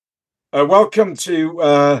Welcome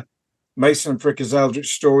to Mason and Fricker's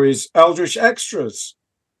Eldritch Stories, Eldritch Extras.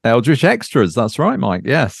 Eldritch Extras, that's right, Mike.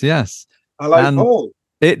 Yes. Hello, And Paul.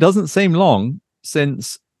 it doesn't seem long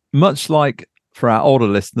since, much like for our older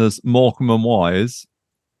listeners, Morecambe and Wise,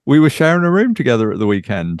 we were sharing a room together at the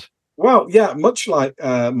weekend. Well, yeah, much like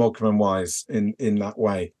Morecambe and Wise in that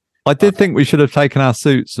way. I did think we should have taken our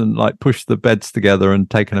suits and pushed the beds together and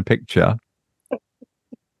taken a picture.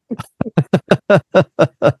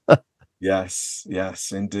 Yes,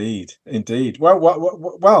 indeed.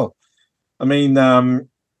 Well. I mean,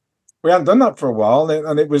 we hadn't done that for a while,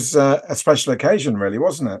 and it was a special occasion, really,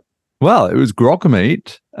 wasn't it? Well, it was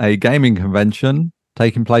Grogmeet, a gaming convention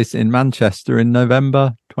taking place in Manchester in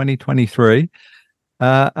November 2023.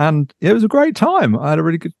 And it was a great time. I had a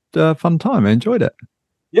really good, fun time. I enjoyed it.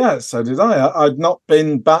 Yeah, so did I. I'd not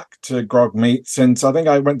been back to Grogmeet since I think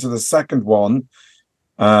I went to the second one,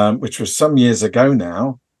 which was some years ago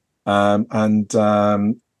now. And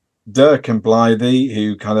Dirk and Blythe,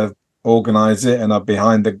 who kind of organize it and are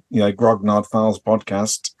behind the Grognard Files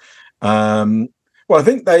podcast. Well, I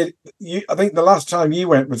think I think the last time you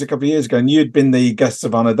went was a couple of years ago, and you'd been the guest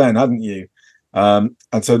of honor then, hadn't you? And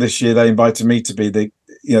so this year they invited me to be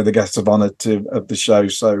the guest of honor of the show.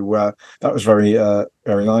 So that was very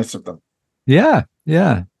very nice of them. Yeah.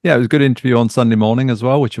 It was a good interview on Sunday morning as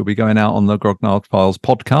well, which will be going out on the Grognard Files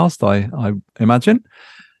podcast, I imagine.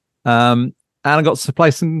 And I got to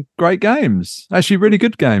play some great games, actually really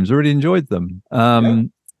good games. I really enjoyed them.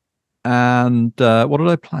 And what did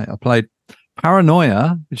I play? I played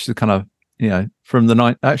Paranoia, which is kind of, from the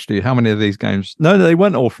night. Actually, how many of these games? No, they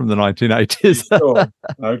weren't all from the 1980s. Sure.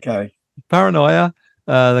 Okay. Paranoia,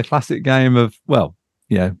 the classic game of,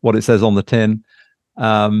 what it says on the tin.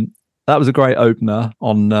 That was a great opener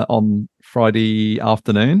on Friday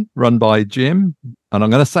afternoon, run by Jim. And I'm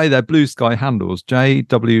going to say their Blue Sky handles,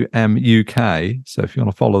 JWMUK. So if you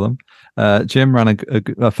want to follow them, Jim ran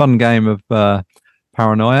a fun game of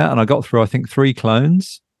Paranoia, and I got through, I think, 3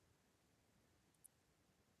 clones.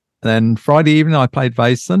 Then Friday evening, I played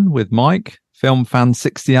Vason with Mike, Film Fan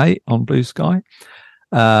 68 on Blue Sky.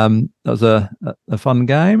 That was a fun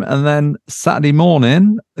game. And then Saturday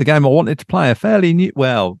morning, the game I wanted to play, a fairly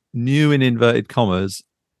new in inverted commas,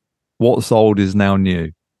 what's old is now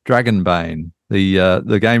new, Dragonbane,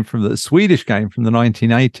 the game from the Swedish game from the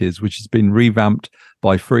 1980s, which has been revamped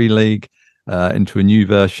by Free League into a new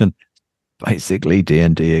version, basically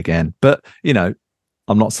D&D again. But,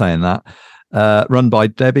 I'm not saying that. Run by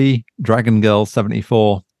Debbie, Dragon Girl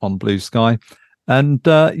 74 on Blue Sky. And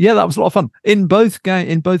that was a lot of fun. In both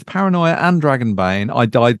Paranoia and Dragonbane, I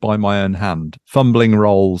died by my own hand, fumbling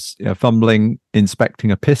rolls, fumbling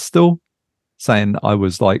inspecting a pistol, saying I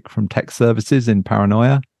was from tech services in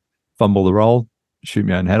Paranoia, fumble the roll, shoot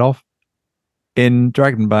my own head off. In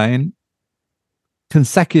Dragonbane,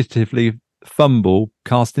 consecutively fumble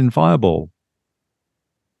casting fireball.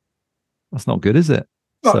 That's not good, is it?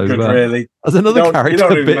 Not good, really. As another character, you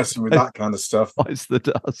don't even messing with that kind of stuff. Bites the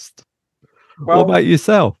dust. Well, what about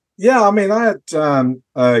yourself? Yeah, I mean, I had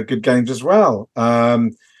good games as well.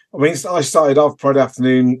 I I started off Friday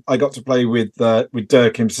afternoon. I got to play with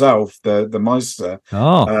Dirk himself, the Meister, who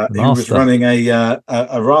was running a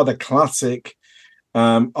rather classic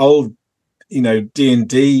old,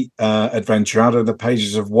 D&D adventure out of the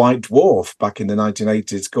pages of White Dwarf back in the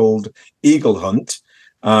 1980s called Eagle Hunt,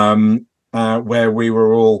 where we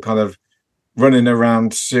were all kind of running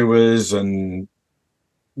around sewers and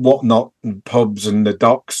whatnot and pubs and the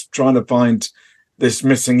docks trying to find this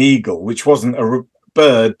missing eagle, which wasn't a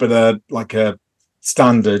bird but a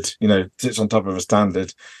standard, sits on top of a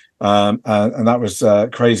standard, and that was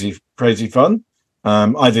crazy fun.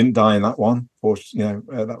 I didn't die in that one,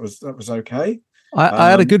 that was okay. I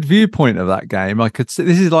had a good viewpoint of that game. I could see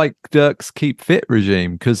this is like Dirk's keep fit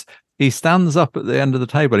regime, because he stands up at the end of the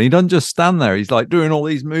table and he doesn't just stand there. He's doing all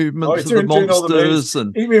these movements of the monsters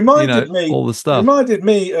and he reminded me all the stuff. Reminded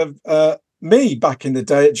me of me back in the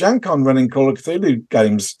day at GenCon running Call of Cthulhu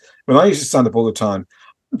games when I used to stand up all the time.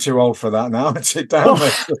 I'm too old for that now. I sit down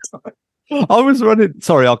most of the time. I was running.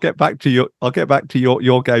 Sorry, I'll get back to your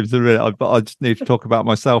games in a minute. But I just need to talk about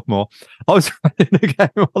myself more. I was running a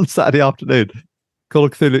game on Saturday afternoon, Call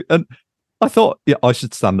of Cthulhu, and I thought, I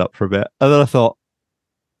should stand up for a bit, and then I thought,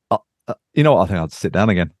 you know what? I think I'll sit down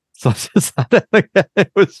again. So I just sat down again.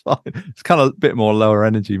 It was fine. It's kind of a bit more lower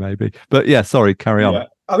energy, maybe. But yeah, sorry, carry on.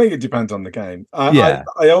 I think it depends on the game. I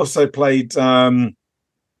also played in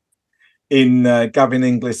Gavin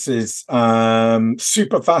Inglis's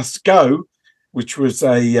Super Fast Go, which was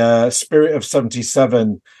a Spirit of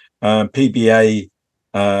 77 PBA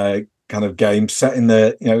kind of game set in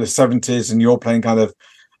the the 70s, and you're playing kind of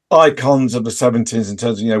icons of the 70s in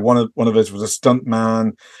terms of, one of us was a stunt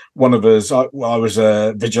man, one of us I was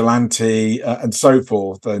a vigilante, and so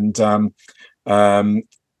forth, and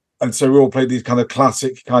so we all played these kind of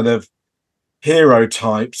classic kind of hero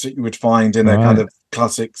types that you would find in a kind of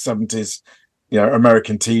classic 70s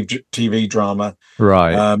American TV drama,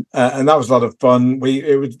 right? And that was a lot of fun.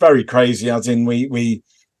 It was very crazy, as in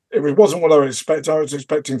it wasn't what I was expecting. I was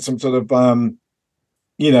expecting some sort of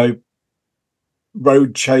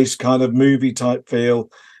road chase kind of movie type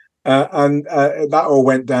feel, and that all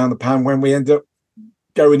went down the pan when we ended up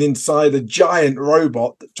going inside a giant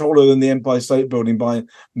robot taller than the Empire State Building by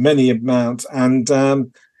many amounts, and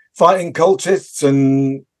fighting cultists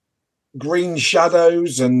and green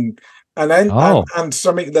shadows and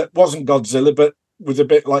something that wasn't Godzilla but was a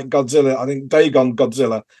bit like Godzilla. I think Dagon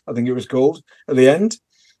Godzilla, I think it was called at the end.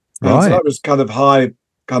 And so that was kind of high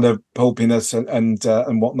kind of pulpiness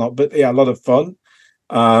and whatnot. But yeah, a lot of fun.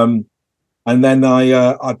 And then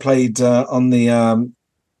I played on the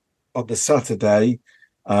Saturday.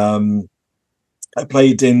 I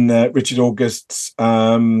played in Richard August's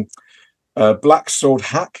Black Sword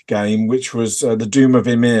hack game, which was the Doom of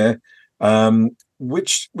Ymir,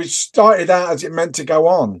 which started out as it meant to go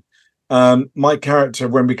on. My character,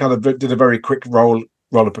 when we kind of did a very quick roll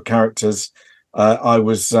up of characters, I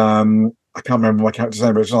was I can't remember my character's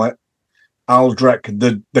name, but it was like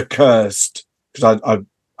Aldrek the Cursed, because I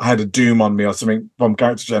had a doom on me or something from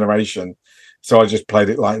character generation, so I just played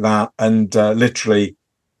it like that. And literally,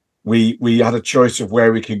 we had a choice of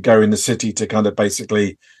where we could go in the city to kind of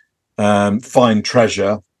basically find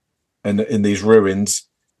treasure in these ruins,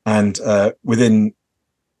 and I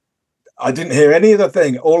didn't hear any of the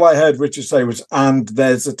thing. All I heard Richard say was, "And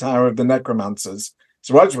there's the Tower of the Necromancers."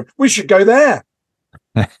 So I just went, "We should go there."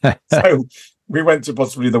 So we went to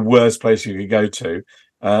possibly the worst place you could go to,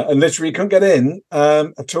 and literally couldn't get in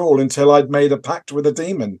at all until I'd made a pact with a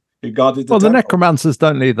demon who guarded the temple. The necromancers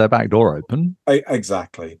don't leave their back door open.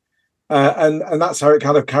 Exactly. And that's how it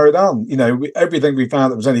kind of carried on. Everything we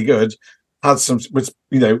found that was any good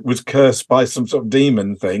was cursed by some sort of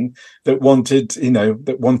demon thing that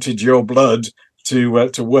wanted your blood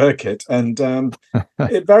to work it, and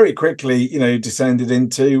it very quickly descended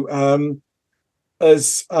into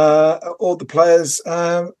as all the players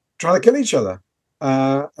trying to kill each other,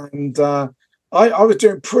 and I was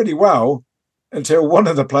doing pretty well until one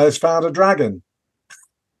of the players found a dragon.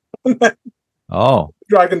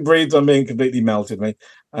 Dragon breathed on me and completely melted me,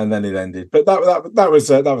 and then it ended. But that was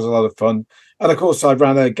a lot of fun. And of course, I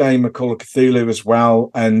ran a game of Call of Cthulhu as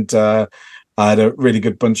well, and I had a really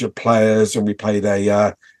good bunch of players, and we played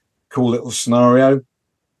a cool little scenario,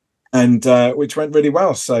 and which went really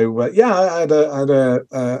well. So I had a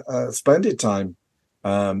splendid time.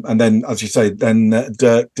 And then, as you say,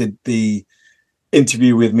 Dirk did the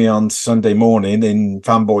interview with me on Sunday morning in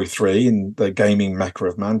Fanboy 3 in the gaming mecca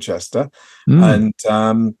of Manchester, and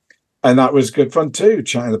that was good fun too,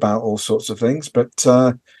 chatting about all sorts of things. But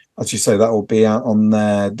as you say, that will be out on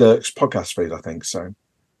Dirk's podcast feed, I think. So,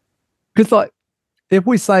 because if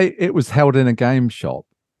we say it was held in a game shop,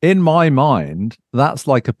 in my mind, that's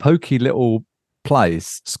like a pokey little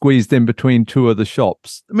place squeezed in between two other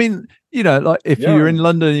shops. I mean, if you're in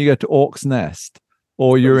London and you go to Orc's Nest,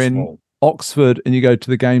 or you're in Oxford and you go to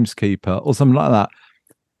the Gameskeeper or something like that,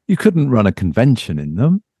 you couldn't run a convention in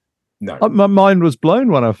them. No, my mind was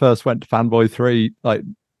blown when I first went to Fanboy 3 like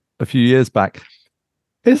a few years back.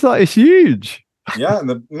 It's huge. Yeah, and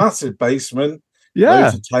the massive basement,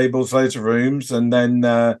 loads of tables, loads of rooms, and then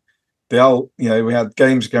we had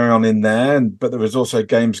games going on in there, but there was also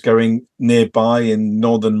games going nearby in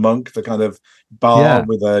Northern Monk, the kind of bar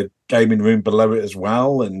with a gaming room below it as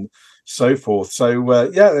well, and so forth. So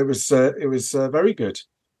it was very good.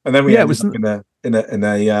 And then we ended up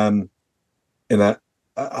in a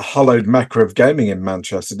hollowed mecca of gaming in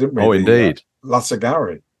Manchester, didn't we? Indeed,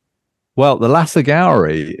 Lasagari. Well, the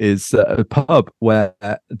Lasagari is a pub where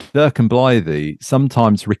Dirk and Blythe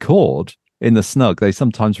sometimes record in the Snug. They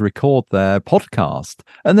sometimes record their podcast,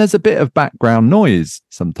 and there's a bit of background noise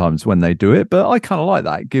sometimes when they do it, but I kind of like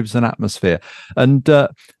that. It gives an atmosphere. And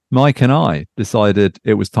Mike and I decided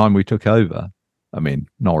it was time we took over. I mean,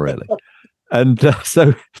 not really. And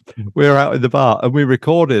so we were out in the bar and we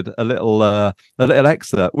recorded a little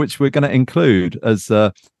excerpt, which we're going to include as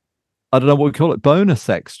I don't know what we call it, bonus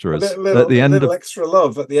extras at the end. Little extra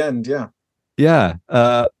love at the end, yeah. Yeah.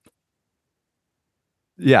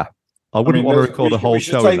 I wouldn't want to record a whhole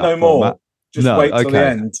show. Say no more. Just wait till the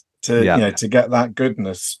end to get that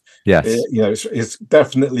goodness. Yes. It's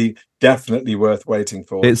definitely worth waiting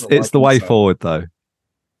for. It's the way forward, though.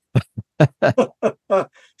 But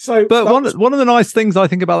one of the nice things I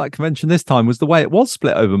think about that convention this time was the way it was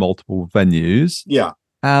split over multiple venues. Yeah.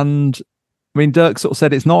 And I mean, Dirk sort of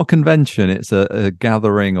said it's not a convention, it's a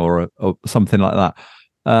gathering or something like that.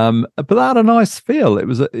 But that had a nice feel. It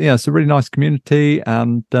was it's a really nice community,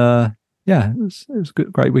 and it was a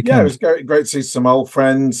great weekend. Yeah, it was great to see some old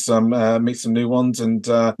friends, meet some new ones, and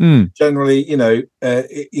generally,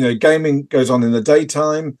 gaming goes on in the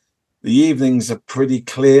daytime. The evenings are pretty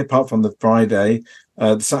clear, apart from the Friday.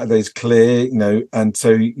 The Saturday's clear, and so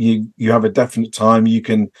you have a definite time you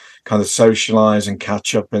can kind of socialize and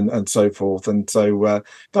catch up and so forth. And so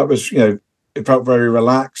that was, it felt very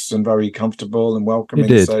relaxed and very comfortable and welcoming. It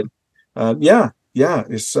did. So,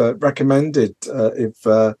 it's recommended if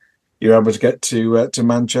you're able to get to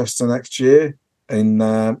Manchester next year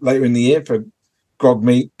later in the year for Grog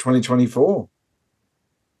Meet 2024.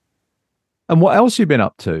 And what else have you been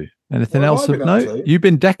up to? Anything else of note? You've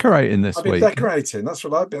been decorating this week. I've been decorating. That's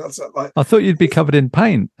what I've been. I thought you'd be covered in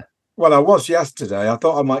paint. Well, I was yesterday. I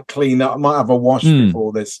thought I might clean up. I might have a wash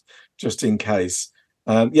before this, just in case.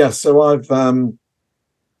 So I've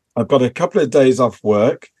got a couple of days off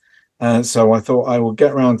work, and so I thought I will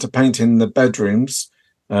get around to painting the bedrooms,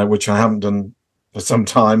 which I haven't done for some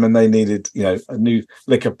time, and they needed, a new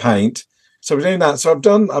lick of paint. So we're doing that. So I've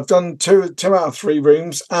done two out of 3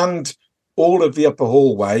 rooms and all of the upper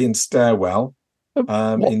hallway and stairwell.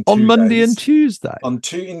 On Monday and Tuesday. In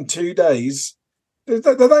 2 days. They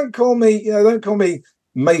don't call me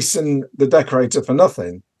Mason the decorator for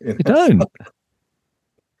nothing. You don't.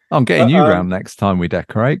 I'm getting you round next time we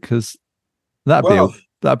decorate, because that'd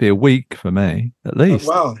be a week for me at least.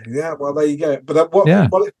 There you go. But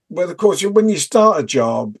of course, when you start a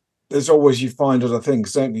job, there's always, you find other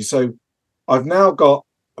things, don't you? So I've now got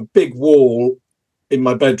a big wall in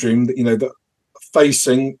my bedroom that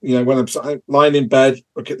facing, when I'm lying in bed,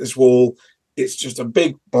 look at this wall. It's just a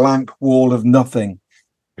big blank wall of nothing. Do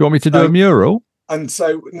you want me to do a mural? And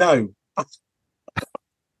so, no. Are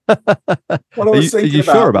you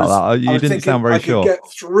sure about that? You didn't sound very sure. I could get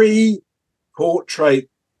 3 portrait,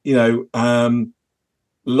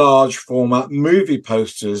 large format movie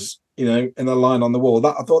posters, in a line on the wall.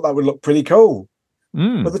 I thought that would look pretty cool.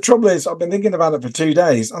 But the trouble is, I've been thinking about it for 2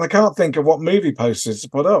 days, and I can't think of what movie posters to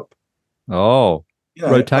put up. Oh,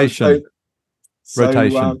 rotation.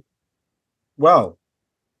 Rotation.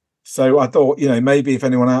 So I thought, maybe if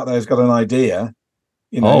anyone out there has got an idea,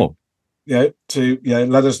 to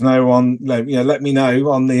let us know on, let me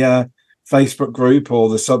know on the Facebook group or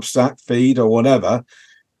the Substack feed or whatever.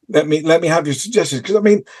 Let me have your suggestions, because I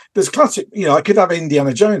mean, there's classic. I could have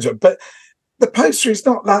Indiana Jones, but the poster is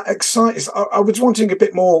not that exciting. I was wanting a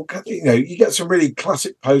bit more. You get some really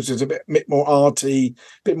classic posters, a bit more arty, a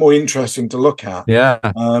bit more interesting to look at. Yeah.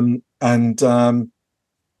 That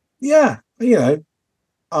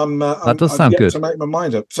does sound good. To make my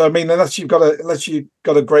mind up. So I mean, unless you've got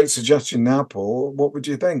a great suggestion now, Paul, what would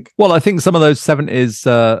you think? Well, I think some of those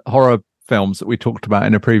 70s horror films that we talked about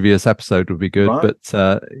in a previous episode would be good, right. But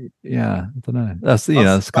I don't know. That's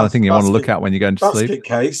that's the kind of thing you want to look at when you're going to sleep. Basket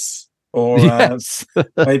Case, or yes.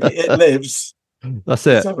 Maybe It Lives. That's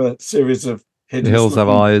it. Let's have a series of hideous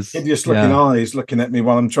looking eyes looking at me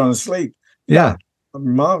while I'm trying to sleep. Yeah,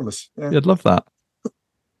 marvelous. Yeah. You'd love that.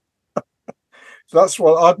 So that's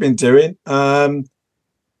what I've been doing. Other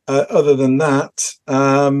than that,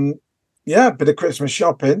 a bit of Christmas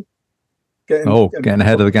shopping. Getting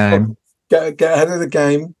ahead of the game. Get ahead of the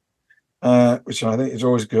game, which I think is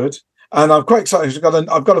always good. And I'm quite excited.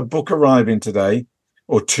 I've got a book arriving today,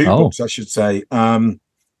 or 2 books, I should say.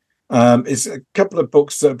 It's a couple of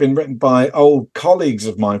books that have been written by old colleagues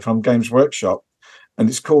of mine from Games Workshop, and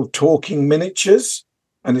it's called Talking Miniatures,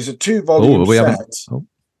 and it's a 2-volume set.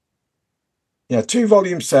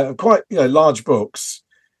 2-volume set of quite large books.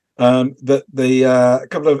 That a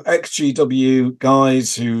couple of ex-GW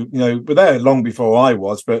guys who were there long before I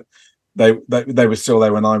was, but they were still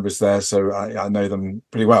there when I was there, so I know them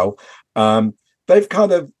pretty well. They've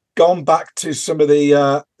kind of gone back to some of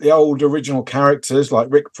the old original characters like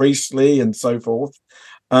Rick Priestley and so forth,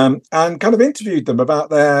 and kind of interviewed them about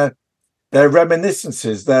their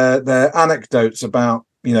reminiscences, their anecdotes about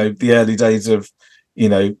the early days of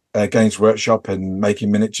Games Workshop and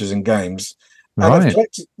making miniatures and games. And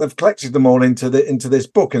they've collected them all into this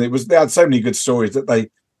book, and they had so many good stories that they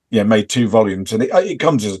made 2 volumes, and it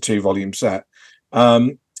comes as a 2-volume set.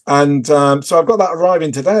 So I've got that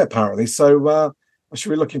arriving today apparently. So I should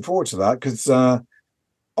be looking forward to that, because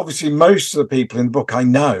obviously most of the people in the book I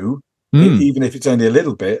know, even if it's only a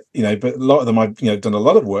little bit, but a lot of them I've done a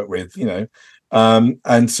lot of work with,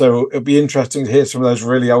 and so it'll be interesting to hear some of those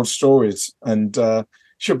really old stories and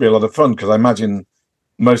should be a lot of fun, because I imagine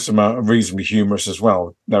most of them are reasonably humorous as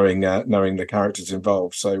well, knowing the characters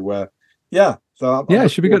involved. So yeah, so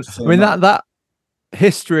it should be good. I mean, that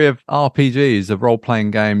history of RPGs, of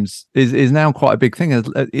role-playing games, is now quite a big thing.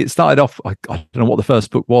 It started off, I don't know what the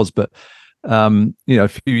first book was, but a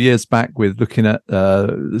few years back, with looking at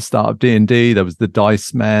the start of D&D, there was the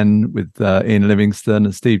Dice Men with Ian Livingstone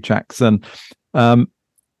and Steve Jackson, and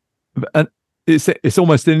it's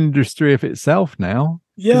almost an industry of itself now.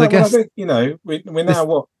 Yeah, I guess, I think, we're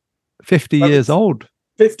now 50 years old.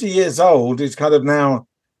 50 years old is kind of now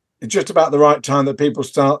just about the right time that people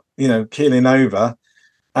start, keeling over,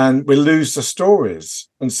 and we lose the stories,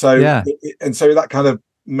 and so that kind of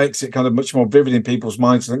makes it kind of much more vivid in people's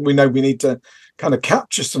minds. I think we know we need to kind of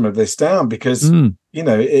capture some of this down, because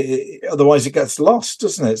otherwise it gets lost,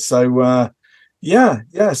 doesn't it? So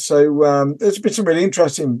so there's been some really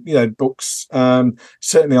interesting books,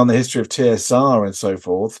 certainly on the history of TSR and so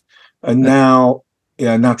forth, and now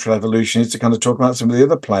Natural Evolution is to kind of talk about some of the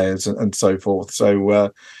other players and so forth.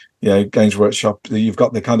 So Games Workshop, you've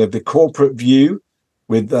got the kind of the corporate view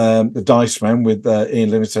with the Dice Men, with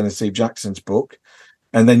Ian Livingstone and Steve Jackson's book.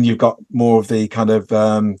 And then you've got more of the kind of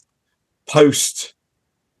post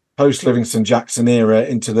Livingston Jackson era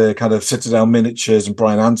into the kind of Citadel Miniatures and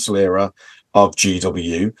Brian Ansell era of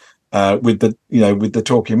GW, with the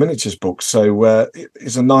Talking Miniatures book. So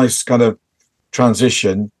it's a nice kind of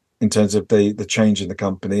transition in terms of the change in the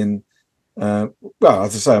company. And well,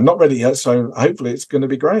 as I say, I'm not ready yet, so hopefully it's going to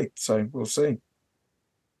be great. So we'll see.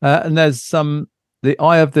 And there's the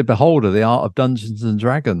Eye of the Beholder, The Art of Dungeons and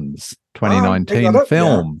Dragons 2019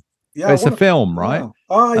 film. Yeah, it's a film, right?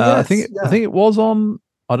 Yes. I think it was on,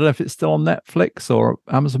 I don't know if it's still on Netflix or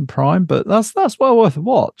Amazon Prime, but that's well worth a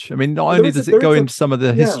watch. I mean, not only does it go into some of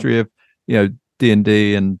the history of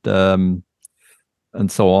D&D and so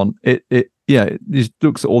on, it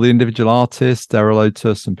looks at all the individual artists, Daryl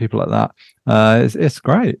Otis and people like that. It's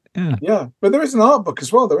great. Yeah, but there is an art book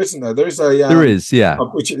as well, there isn't there? There is there is, yeah.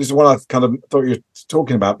 Which is what I kind of thought you were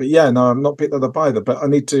talking about. But yeah, no, I'm not picked that up either. But I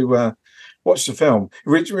need to watch the film.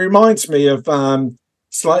 It reminds me of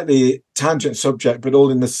slightly tangent subject, but all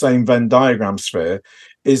in the same Venn diagram sphere,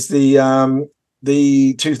 is the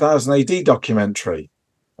 2000 AD documentary.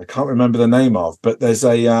 I can't remember the name of, but there's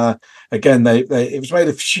again, it was made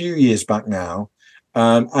a few years back now,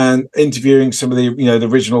 and interviewing some of the the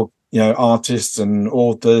original artists and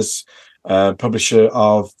authors, publisher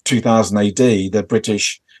of 2000 AD, the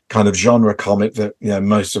British kind of genre comic that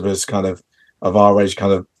most of us kind of our age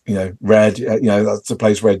kind of read. That's the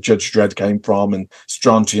place where Judge Dredd came from, and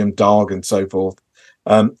Strontium Dog and so forth.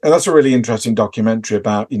 And that's a really interesting documentary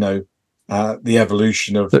about the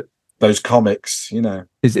evolution of those comics.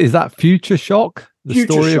 Is that Future Shock? The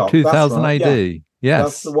Future story Shock, of 2000 AD. Yeah. Yes,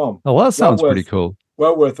 that's the one. Oh, well, that sounds pretty cool.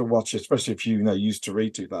 Well worth a watch, especially if you used to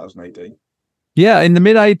read 2000 AD. Yeah, in the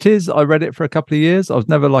mid 80s, I read it for a couple of years. I was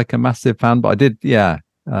never like a massive fan, but I did. Yeah,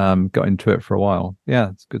 got into it for a while. Yeah,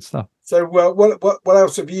 it's good stuff. So, what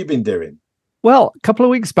else have you been doing? Well, a couple of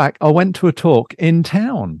weeks back, I went to a talk in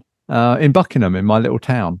town, in Buckingham, in my little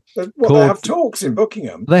town. They have talks in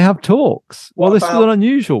Buckingham? They have talks. Well, this was an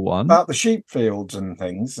unusual one. About the sheep fields and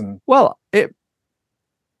things. Well,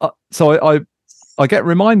 so I get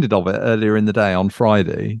reminded of it earlier in the day on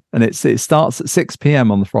Friday, and it starts at 6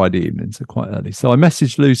 p.m. on the Friday evening, so quite early. So I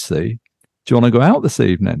messaged Lucy, do you want to go out this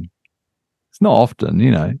evening? It's not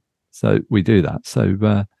often, so we do that.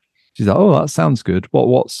 So she's like, oh, that sounds good.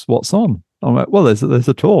 What's on? I'm like, well, there's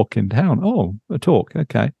a talk in town. Oh, a talk.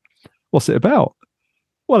 Okay. What's it about?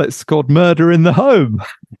 Well, it's called Murder in the Home.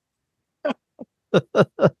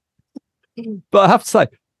 But I have to say,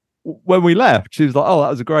 when we left, she was like, oh, that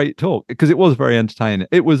was a great talk, because it was very entertaining.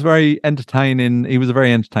 It was very entertaining. He was a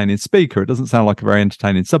very entertaining speaker. It doesn't sound like a very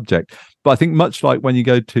entertaining subject, but I think much like when you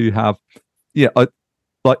go to have,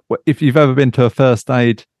 like if you've ever been to a first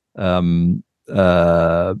aid course,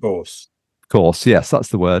 yes, that's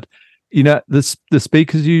the word. The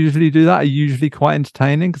speakers usually do that, are usually quite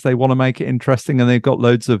entertaining because they want to make it interesting, and they've got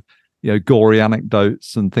loads of gory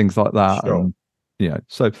anecdotes and things like that. Sure. And,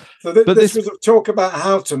 so this was a talk about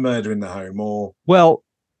how to murder in the home, or well,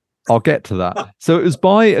 I'll get to that. So it was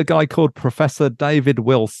by a guy called Professor David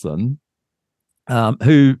Wilson,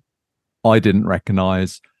 who I didn't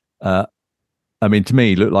recognize. I mean, to me,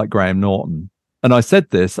 he looked like Graham Norton. And I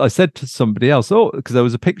said to somebody else, because there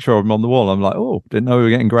was a picture of him on the wall. I'm like, didn't know we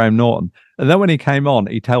were getting Graham Norton. And then when he came on,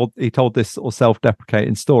 he told this sort of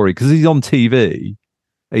self-deprecating story, because he's on TV.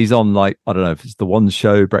 He's on, like, I don't know if it's the One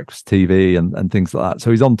Show, Breakfast TV, and things like that.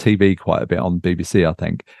 So he's on TV quite a bit on BBC, I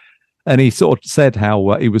think. And he sort of said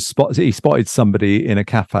how he spotted somebody in a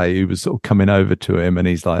cafe who was sort of coming over to him, and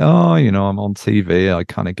he's like, "Oh, I'm on TV. I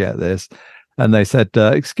kind of get this." And they said,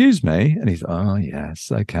 "Excuse me," and he's like, "Oh,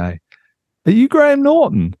 yes, okay. Are you Graham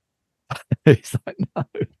Norton?" He's like,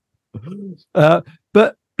 "No."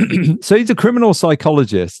 But so he's a criminal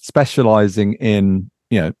psychologist specializing in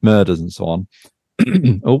murders and so on.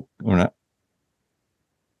 Oh, all right.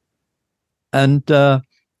 And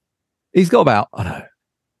he's got about, I don't know,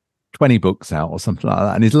 20 books out or something like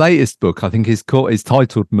that. And his latest book, I think, is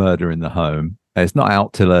titled Murder in the Home. It's not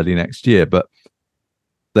out till early next year, but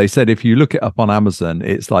they said if you look it up on Amazon,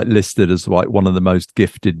 it's like listed as like one of the most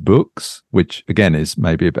gifted books, which again is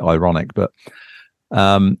maybe a bit ironic, but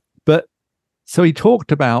so he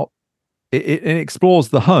talked about it explores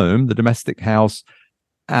the home, the domestic house,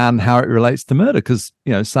 and how it relates to murder. Because,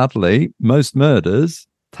 sadly, most murders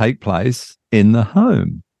take place in the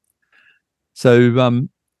home. So,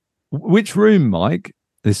 which room, Mike?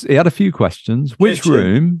 He had a few questions. Which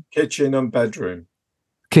room? Kitchen and bedroom.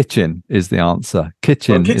 Kitchen is the answer.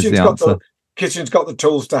 Kitchen's the answer. Kitchen's got the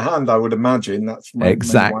tools to hand, I would imagine. That's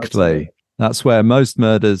exactly. That's where most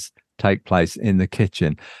murders take place, in the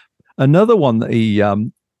kitchen. Another one that he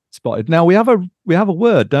spotted. Now we have a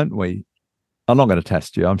word, don't we? I'm not going to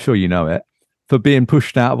test you. I'm sure you know it. For being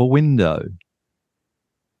pushed out of a window.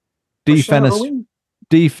 Defenestration.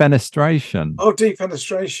 Oh,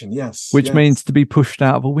 defenestration. Yes. Which means to be pushed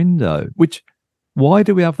out of a window. Why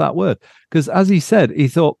do we have that word? Because as he said, he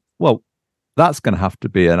thought, well, that's going to have to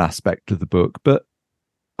be an aspect of the book. But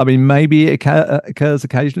I mean, maybe it occurs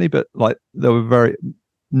occasionally, but like there were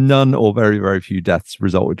none or very, very few deaths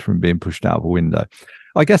resulted from being pushed out of a window.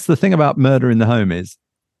 I guess the thing about murder in the home is,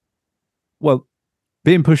 well,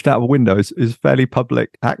 being pushed out of a window is fairly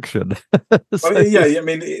public action. So I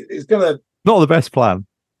mean, it's going to... Not the best plan.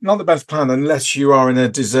 Not the best plan, unless you are in a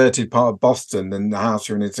deserted part of Boston and the house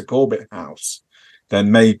you're in is a Corbett house.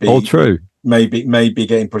 Then maybe... All true. Maybe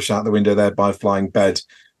getting pushed out the window there by a flying bed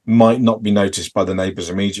might not be noticed by the neighbours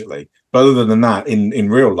immediately. But other than that, in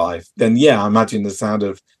real life, then I imagine the sound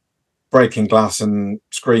of breaking glass and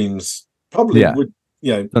screams probably would,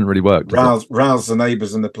 doesn't really work. Rouse the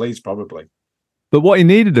neighbours and the police probably. But what he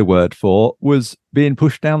needed a word for was being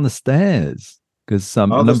pushed down the stairs, because a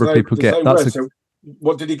number of people get. So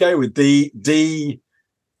what did he go with?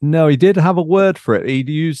 No, he did have a word for it. He'd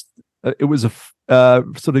used it was a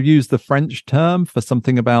sort of used the French term for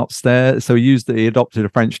something about stairs. So he adopted a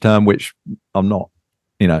French term, which I'm not.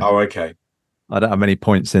 Oh, okay. I don't have any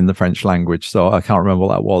points in the French language, so I can't remember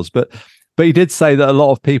what that was. But he did say that a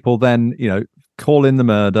lot of people then, call in the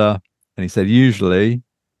murder, and he said usually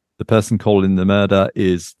the person calling the murder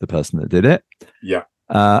is the person that did it. Yeah.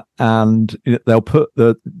 And they'll put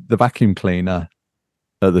the vacuum cleaner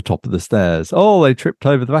at the top of the stairs. Oh, they tripped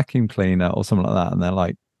over the vacuum cleaner or something like that, and they're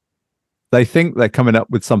like, they think they're coming up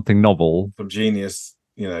with something novel, some genius,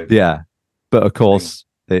 Yeah, but of course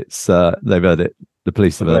it's they've heard it. The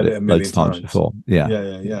police have heard it loads of times before.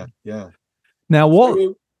 Yeah. Now,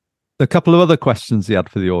 a couple of other questions he had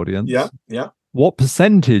for the audience. Yeah. What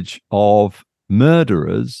percentage of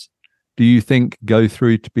murderers do you think go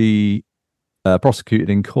through to be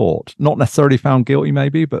prosecuted in court? Not necessarily found guilty,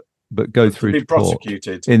 maybe, but go through to be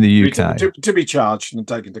prosecuted in the UK to be charged and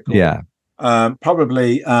taken to court. Yeah,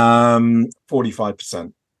 probably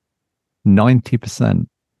 45%. 90%.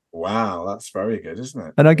 Wow, that's very good, isn't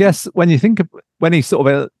it? And I guess when he sort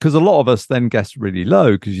of, because a lot of us then guess really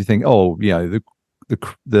low, because you think,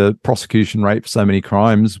 the prosecution rate for so many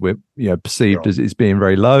crimes we're perceived as being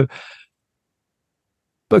very low.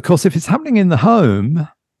 But of course, if it's happening in the home,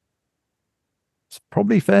 it's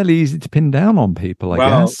probably fairly easy to pin down on people, I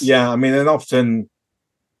guess. Yeah, I mean, and often,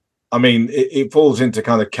 it falls into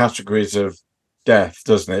kind of categories of death,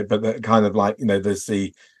 doesn't it? But kind of like, there's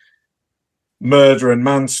the murder and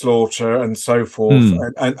manslaughter and so forth,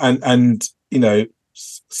 and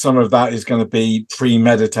some of that is going to be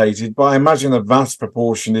premeditated, but I imagine a vast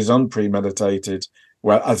proportion is unpremeditated,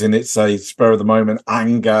 well, as in it's a spur of the moment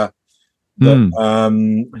anger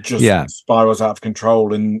that just spirals out of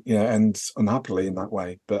control and ends unhappily in that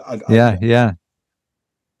way. But yeah.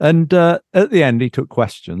 And at the end, he took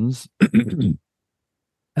questions,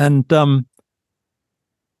 and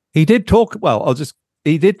he did talk. Well,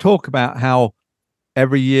 he did talk about how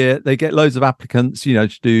every year they get loads of applicants, to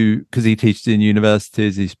do, because he teaches in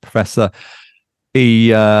universities, he's a professor. They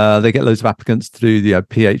get loads of applicants to do the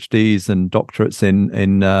PhDs and doctorates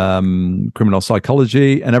in criminal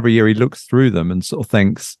psychology, and every year he looks through them and sort of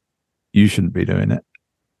thinks, you shouldn't be doing it,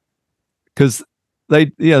 because there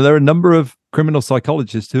are a number of criminal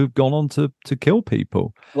psychologists who have gone on to kill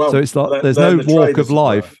people. Well, so it's like there's no walk of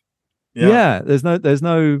life. Yeah, there's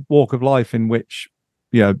no walk of life in which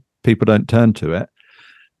people don't turn to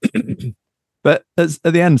it. But at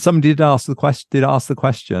the end, somebody did ask the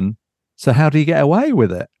question. So how do you get away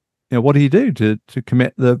with it? What do you do to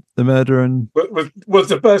commit the murder? And was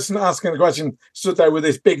the person asking the question stood there with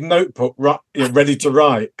this big notebook, ready to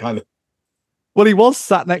write, kind of? Well, he was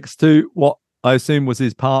sat next to what I assume was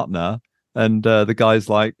his partner, and the guy's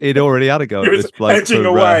like, he'd already had a go at this bloke. Edging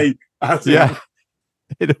away. Yeah.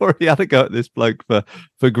 He'd already had a go at this bloke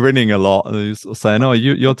for grinning a lot, and he was sort of saying, "Oh,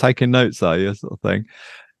 you're taking notes, are you?" sort of thing.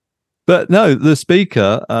 But no, the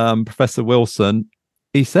speaker, Professor Wilson,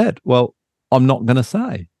 he said, "Well, I'm not going to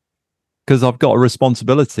say because I've got a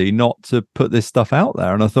responsibility not to put this stuff out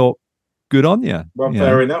there." And I thought, good on you. Well,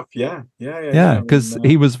 fair enough. Yeah. Because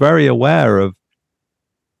he was very aware of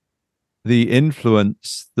the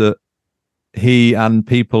influence that he and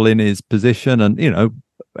people in his position and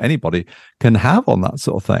anybody can have on that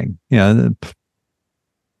sort of thing.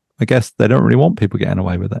 I guess they don't really want people getting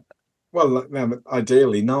away with it. Well,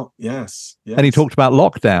 ideally not. Yes. And he talked about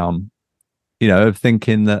lockdown, of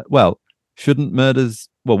thinking that, well, shouldn't murders,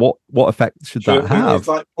 what effect should that have? It's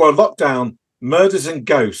like, well, lockdown, murders and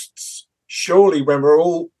ghosts. Surely when we're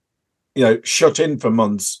all, shut in for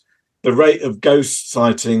months, the rate of ghost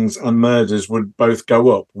sightings and murders would both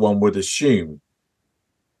go up, one would assume.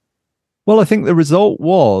 Well, I think the result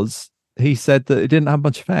was he said that it didn't have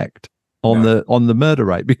much effect on the murder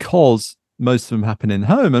rate because most of them happen in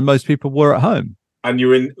home and most people were at home. And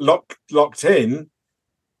you're locked in.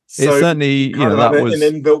 So it certainly, that was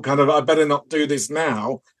an inbuilt kind of, I better not do this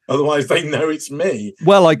now, otherwise they know it's me.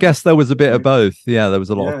 Well, I guess there was a bit of both. Yeah, there was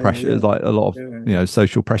a lot of pressure, like a lot of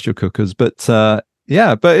social pressure cookers. But but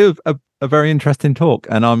it was a very interesting talk,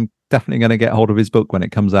 and I'm definitely going to get hold of his book when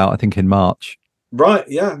it comes out. I think in March. Right,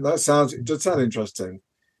 yeah, it does sound interesting.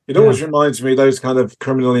 It always reminds me of those kind of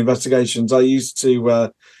criminal investigations. I used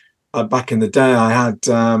to, back in the day, I had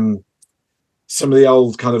some of the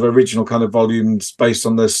old kind of original kind of volumes based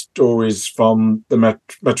on the stories from the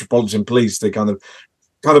Metropolitan Police, the kind of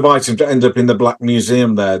items that end up in the Black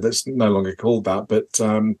Museum there. That's no longer called that, but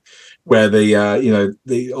where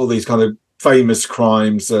all these kind of famous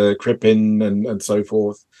crimes, Crippen and so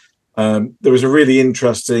forth. There was a really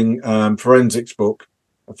interesting forensics book,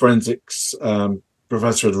 a forensics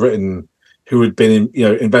professor had written, who had been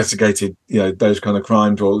investigated those kind of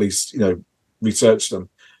crimes, or at least researched them,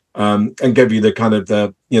 and gave you the kind of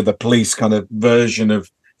the police kind of version of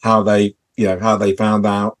how they found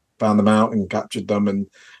them out and captured them, and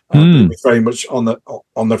it was very much on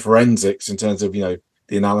the forensics in terms of the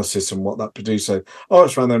analysis and what that produced. So I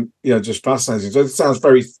always found them just fascinating. So it sounds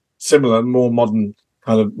very similar, more modern,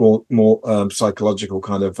 kind of more psychological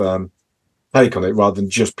kind of take on it rather than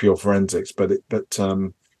just pure forensics. But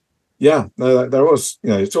there was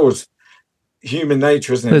it's always human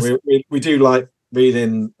nature, isn't it? We do like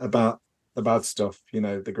reading about stuff. I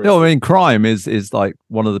mean, crime is like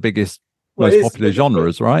one of the biggest, most popular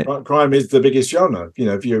genres, right? Crime is the biggest genre.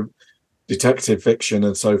 If you're detective fiction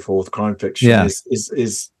and so forth, crime fiction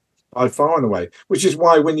is by far and away. Which is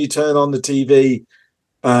why when you turn on the TV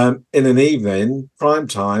in an evening, prime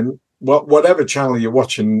time, whatever channel you're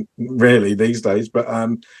watching really these days, but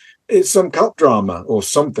it's some cop drama or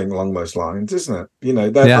something along those lines, isn't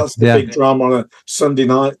it? That's the big drama on a Sunday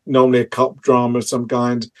night, normally a cop drama of some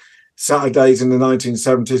kind. Saturdays in the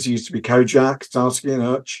 1970s used to be Kojak, Starsky and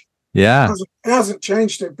Hutch. Yeah. It hasn't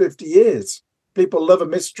changed in 50 years. People love a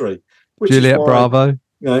mystery. Juliet Bravo.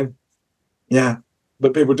 Yeah.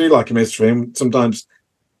 But people do like a mystery, and sometimes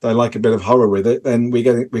they like a bit of horror with it. Then we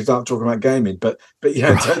start talking about gaming. But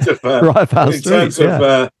in terms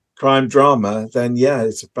of crime drama, then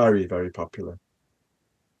it's very, very popular.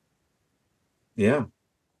 Yeah.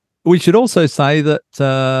 We should also say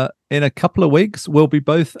that in a couple of weeks we'll be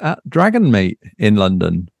both at Dragon Meet in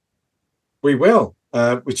London. We will,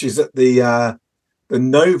 which is at the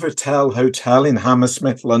Novotel Hotel in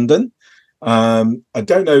Hammersmith, London. I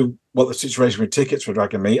don't know what the situation with tickets for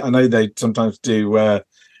Dragon Meet. I know they sometimes do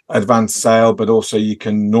advanced sale, but also you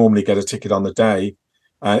can normally get a ticket on the day.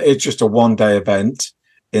 It's just a one-day event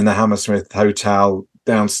in the Hammersmith Hotel.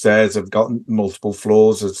 Downstairs have got multiple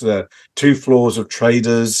floors. There's 2 floors of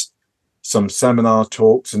traders, some seminar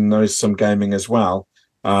talks, and there's some gaming as well.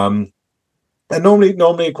 And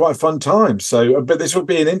normally quite a fun time. So, but this will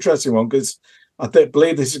be an interesting one because I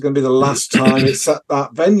believe this is going to be the last time it's at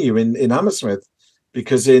that venue in Hammersmith,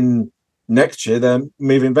 because in next year they're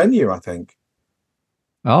moving venue, I think.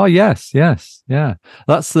 Oh, yes. Yeah.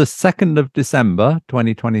 That's the 2nd of December,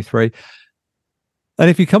 2023. And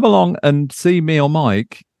if you come along and see me or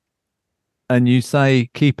Mike and you say,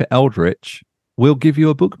 keep it Eldritch, we'll give you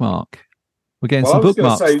a bookmark. We're getting some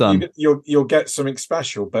bookmarks done. You'll get something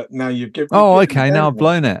special, but now you've given. Oh, okay. Now I've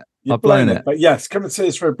blown it. I've blown it. But yes, come and see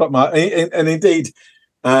us for a bookmark. And indeed,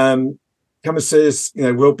 come and see us.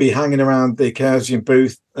 We'll be hanging around the Chaosium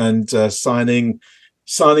booth and signing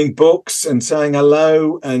books and saying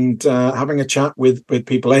hello and having a chat with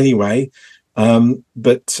people anyway.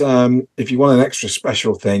 But if you want an extra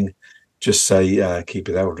special thing, just say keep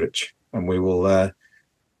it Eldritch, and we will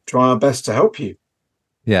try our best to help you.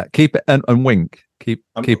 Yeah, keep it and wink. Keep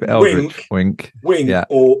it Eldritch. Wink. Yeah.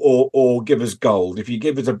 Or give us gold. If you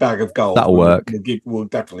give us a bag of gold, that'll work. We'll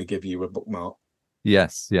definitely give you a bookmark.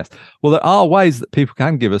 Yes. Well, there are ways that people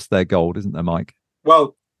can give us their gold, isn't there, Mike?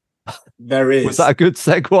 Well, there is. Was that a good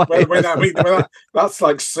segue? That's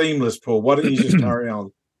like seamless, Paul. Why don't you just carry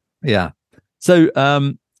on? Yeah. So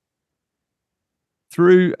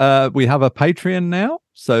through we have a Patreon now.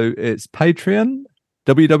 So it's Patreon,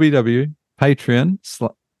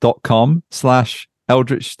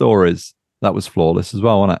 www.patreon.com/Eldritch Stories. That was flawless as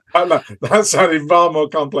well, wasn't it? That sounded far more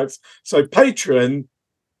complex. So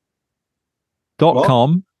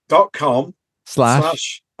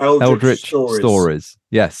patreon.com/Eldritch Stories.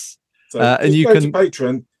 Yes. So and you can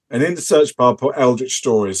Patreon and in the search bar put Eldritch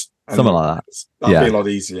Stories. Something like that. That'd be a lot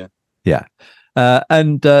easier. Yeah.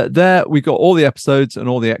 And there we got all the episodes and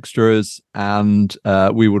all the extras, and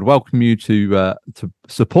we would welcome you to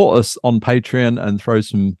support us on Patreon and throw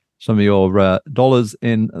some of your dollars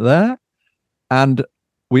in there. And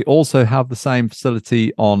we also have the same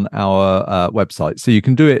facility on our website, so you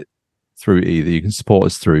can do it through either. You can support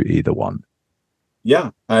us through either one.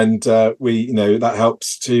 Yeah, and we that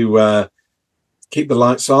helps to keep the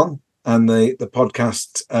lights on and the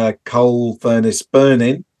podcast coal furnace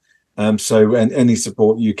burning. So any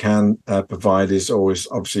support you can provide is always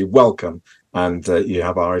obviously welcome, and you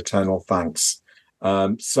have our eternal thanks.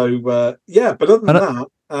 But other than that,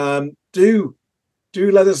 do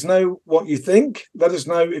let us know what you think. Let us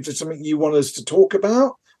know if there's something you want us to talk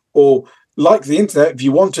about, or like the internet, if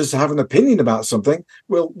you want us to have an opinion about something,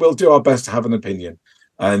 we'll do our best to have an opinion.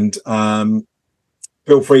 And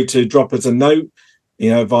feel free to drop us a note,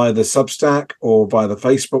 via the Substack or via the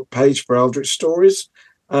Facebook page for Eldritch Stories.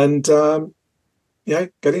 And,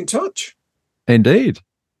 get in touch. Indeed.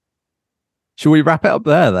 Should we wrap it up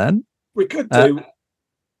there then? We could do.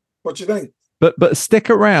 What do you think? But stick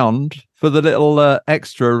around for the little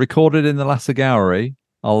extra recorded in the Lasser Gallery.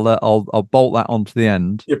 I'll bolt that onto the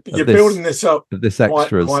end. You're building this up. This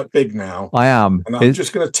extras quite big now. I am, and I'm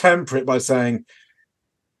just going to temper it by saying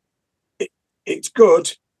it's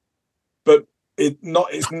good, but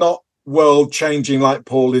it's not world changing like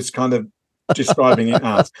Paul is kind of describing it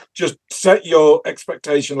as. Just set your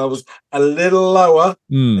expectation levels a little lower,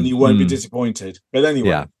 and you won't be disappointed. But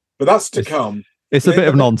anyway, but that's to come. It's a bit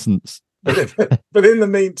of nonsense. But in the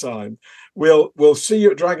meantime, we'll see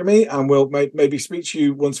you at Dragamy, and we'll maybe speak to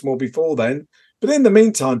you once more before then. But in the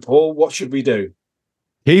meantime, Paul, what should we do?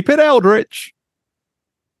 Keep it Eldritch.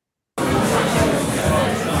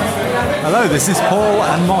 Hello, this is Paul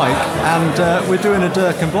and Mike, and we're doing a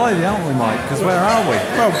Dirk and Blythe, aren't we, Mike? Because where are we?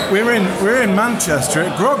 Well, we're in Manchester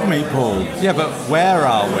at Grogmeet, Paul. Yeah, but where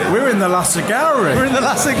are we? We're in the Lasser Gallery. We're in the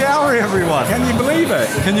Lasser Gallery, everyone. Can you believe it?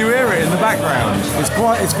 Can you hear it in the background? It's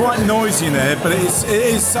quite noisy in here, but it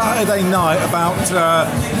is Saturday night, about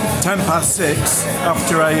 6:10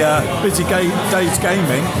 after a busy day's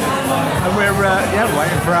gaming, and we're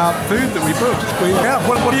waiting for our food that we booked.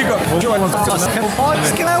 What do you got, Paul?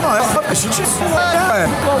 Well,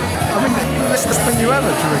 I mean, this is the thing you ever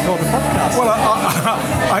to record a podcast. Well,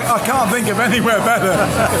 I can't think of anywhere better,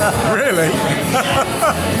 really.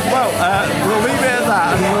 Well, we'll leave it at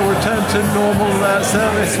that, and we'll return to normal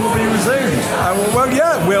service. Will be resumed.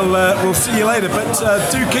 We'll see you later. But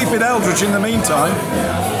do keep it Eldritch in the meantime.